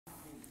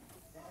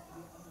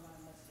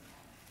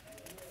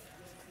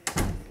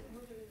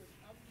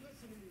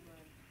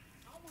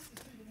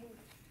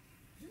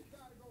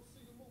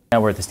Now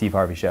we're at the Steve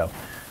Harvey Show.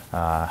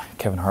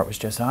 Kevin Hart was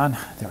just on.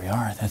 There we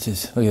are. That's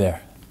his. Look at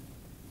there.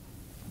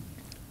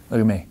 Look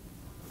at me.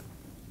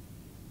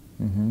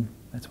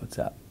 That's what's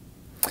up.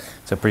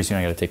 So pretty soon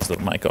I got to take this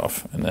little mic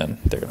off, and then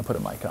they're going to put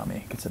a mic on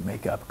me, get some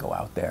makeup, go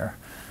out there,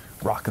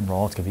 rock and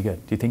roll. It's going to be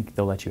good. Do you think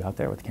they'll let you out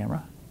there with the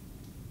camera?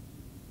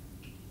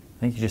 I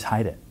think you just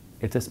hide it.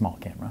 It's a small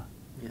camera.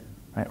 Yeah.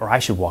 Right? Or I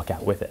should walk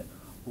out with it.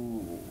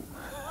 Ooh.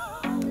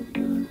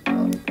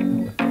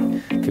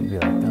 Could be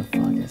like, the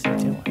fuck is he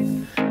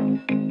doing?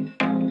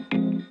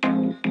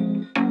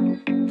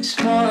 It's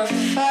more of a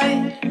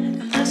fight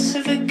and less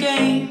of a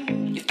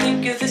game. You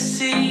think of the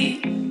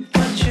sea,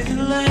 but you're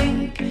the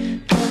lake.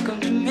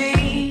 Welcome to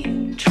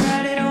me.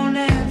 Tried it on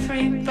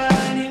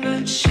everybody,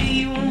 but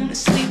she won't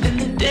sleep in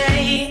the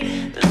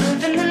day.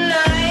 Live in the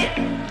night.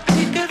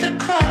 Tick of the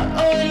clock.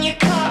 Oh, and you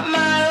caught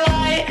my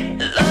light.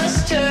 The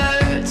lust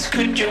hurts.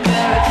 Could you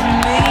bear it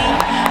from me?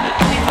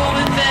 But before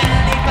with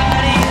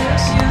anybody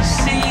else, you'll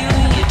see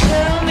when you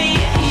tell me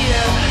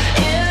here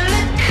in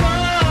the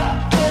car.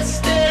 What's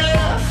there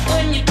left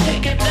when you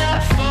take it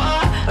that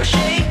far? Or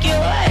shake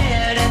your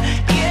head and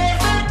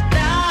give a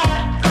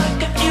nod,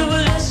 like if you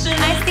were listening.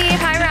 Hi Steve,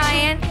 hi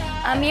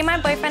Ryan. Me and my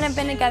boyfriend have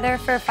been together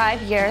for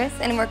 5 years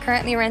and we're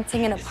currently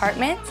renting an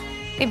apartment.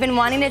 We've been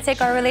wanting to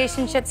take our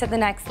relationship to the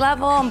next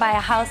level and buy a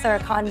house or a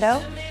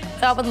condo.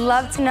 So I would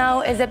love to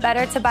know, is it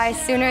better to buy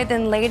sooner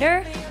than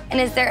later?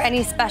 And is there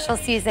any special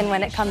season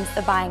when it comes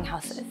to buying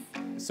houses?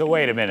 So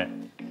wait a minute.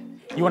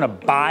 You want to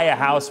buy a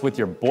house with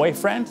your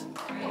boyfriend?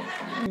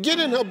 Get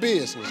in her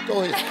business.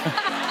 Go ahead.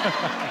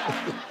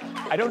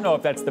 I don't know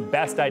if that's the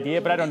best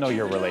idea, but I don't know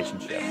your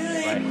relationship,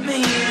 right?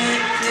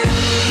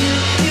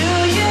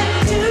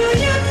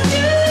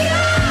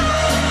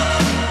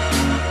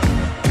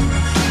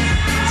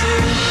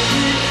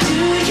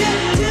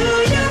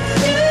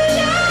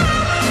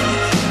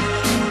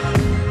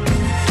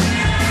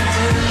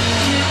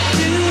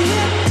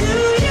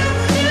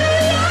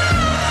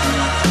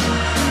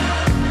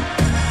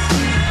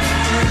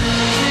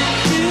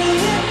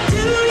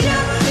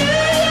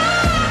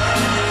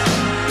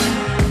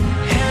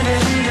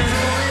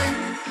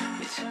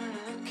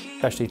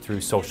 Especially through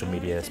social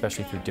media,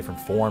 especially through different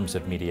forms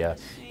of media,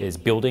 is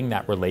building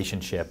that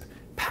relationship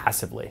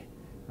passively,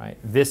 right?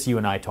 This, you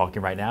and I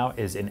talking right now,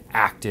 is an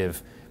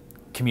active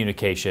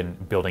communication,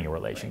 building a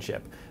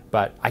relationship.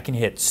 But I can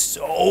hit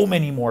so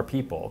many more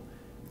people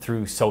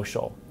through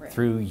social,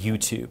 through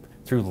YouTube,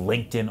 through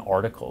LinkedIn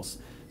articles.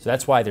 So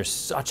that's why there's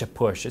such a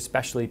push,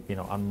 especially, you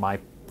know, on my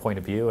point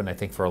of view, and I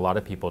think for a lot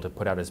of people, to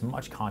put out as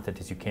much content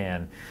as you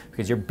can,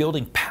 because you're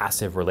building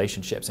passive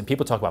relationships. And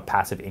people talk about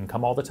passive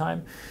income all the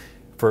time.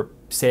 For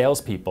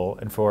salespeople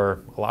and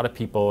for a lot of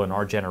people in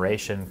our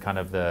generation, kind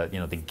of the, you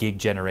know, the gig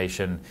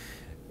generation,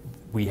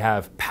 we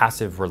have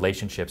passive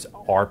relationships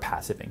are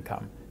passive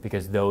income,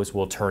 because those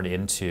will turn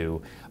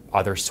into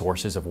other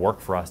sources of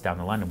work for us down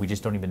the line, and we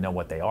just don't even know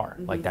what they are.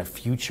 Like, that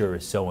future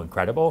is so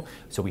incredible,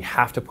 so we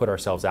have to put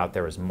ourselves out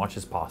there as much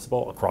as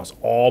possible across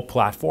all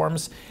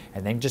platforms,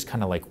 and then just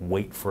kind of like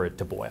wait for it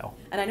to boil.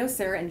 And I know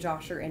Sarah and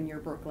Josh are in your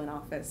Brooklyn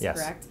office,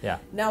 Yes. correct? Yeah.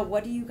 Now,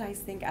 what do you guys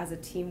think as a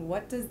team?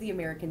 What does the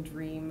American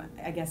dream,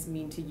 I guess,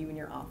 mean to you in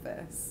your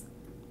office?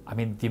 I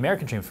mean, the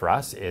American dream for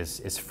us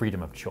is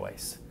freedom of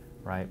choice,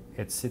 right?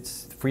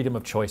 It's freedom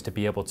of choice to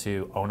be able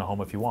to own a home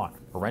if you want,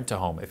 or rent a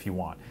home if you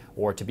want,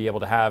 or to be able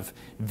to have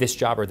this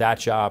job or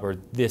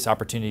this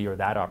opportunity or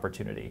that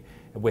opportunity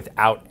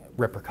without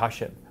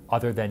repercussion,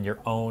 other than your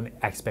own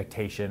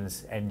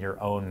expectations and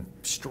your own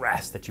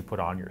stress that you put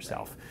on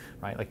yourself,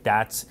 right? Like,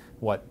 that's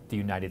what the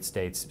United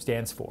States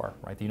stands for,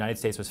 right? The United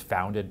States was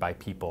founded by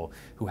people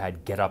who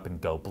had get up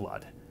and go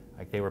blood.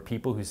 Like, they were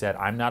people who said,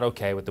 I'm not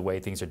okay with the way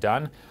things are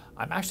done.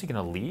 I'm actually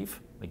gonna leave,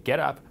 like, get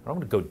up, and I'm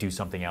gonna go do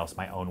something else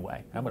my own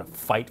way. I'm gonna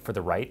fight for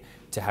the right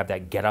to have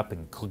that get up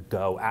and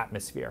go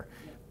atmosphere,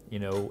 you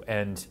know,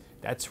 and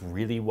that's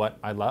really what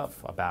I love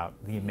about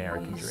the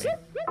American dream.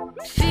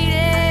 Feed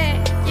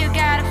it, you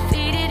gotta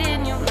feed it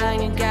in your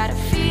mind, you gotta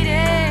feed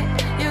it,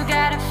 you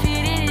gotta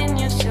feed it in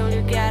your soul,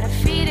 you gotta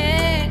feed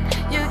it,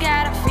 you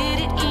gotta feed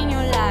it in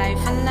your life,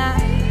 and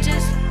I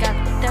just got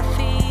the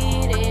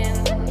feeding.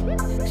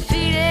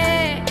 Feed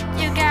it,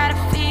 you gotta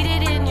feed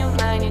it in your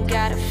mind, you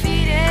gotta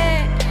feed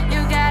it,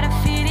 you gotta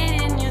feed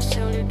it in your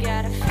soul, you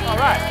gotta feed it. All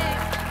right.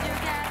 You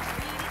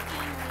gotta feed it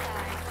in your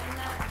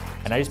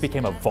life, And I just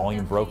became a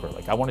volume broker.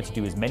 Like, I wanted to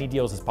do as many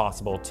deals as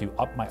possible to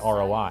up my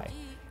ROI.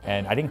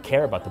 And I didn't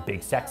care about the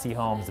big sexy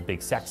homes, the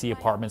big sexy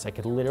apartments. I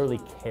could literally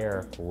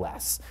care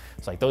less.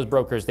 It's like, those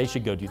brokers, they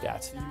should go do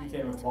that. You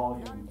became a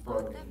volume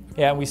broker.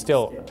 Yeah, and we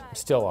still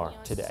are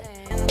today.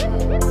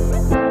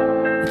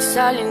 it's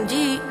all in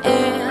the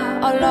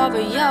air, all over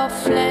your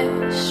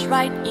flesh,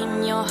 right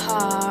in your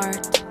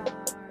heart.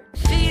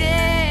 Feed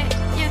it,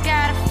 you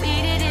gotta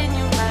feed it in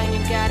your mind,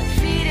 you gotta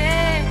feed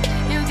it,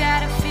 you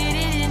gotta feed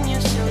it in your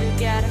soul, you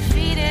gotta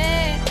feed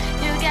it,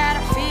 you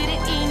gotta feed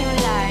it in your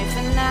life,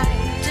 and I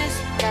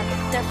just got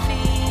the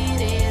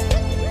feeding.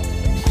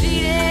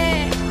 Feed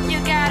it, you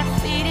gotta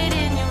feed it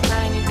in your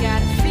mind, you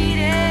gotta feed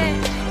it,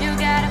 you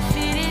gotta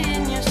feed it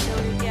in your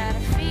soul, you gotta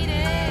feed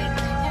it.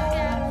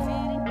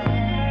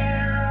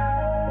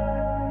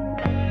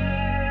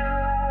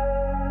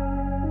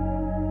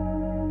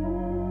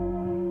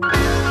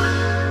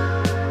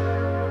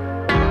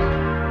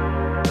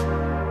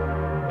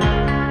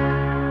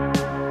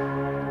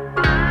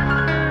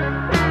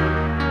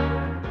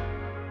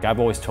 I've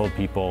always told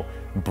people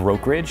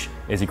brokerage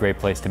is a great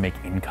place to make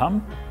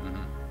income.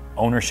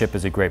 Ownership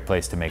is a great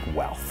place to make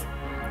wealth.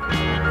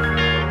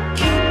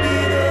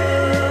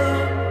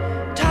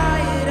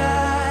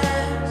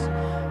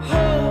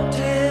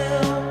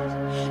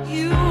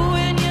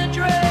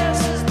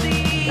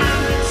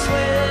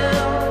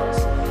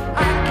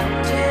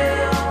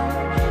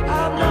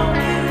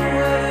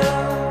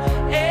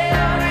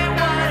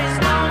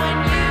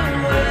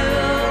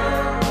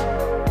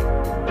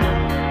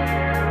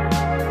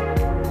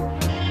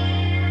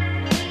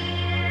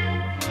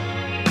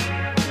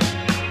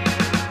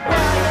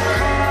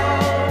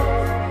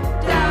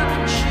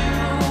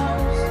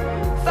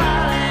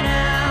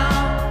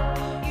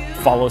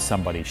 Follow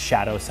somebody,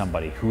 shadow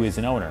somebody who is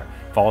an owner,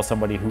 follow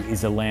somebody who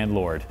is a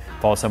landlord,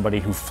 follow somebody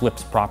who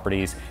flips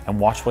properties, and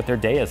watch what their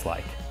day is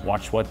like.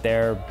 Watch what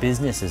their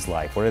business is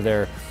like. What are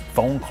their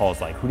phone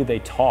calls like? Who do they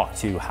talk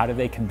to? How do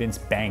they convince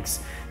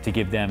banks to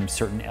give them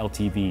certain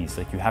LTVs?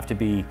 Like, you have to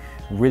be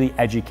really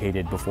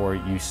educated before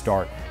you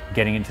start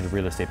getting into the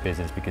real estate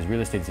business, because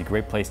real estate is a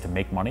great place to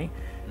make money,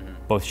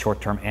 both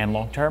short-term and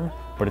long-term,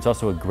 but it's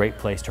also a great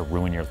place to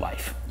ruin your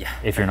life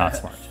if you're not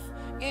smart.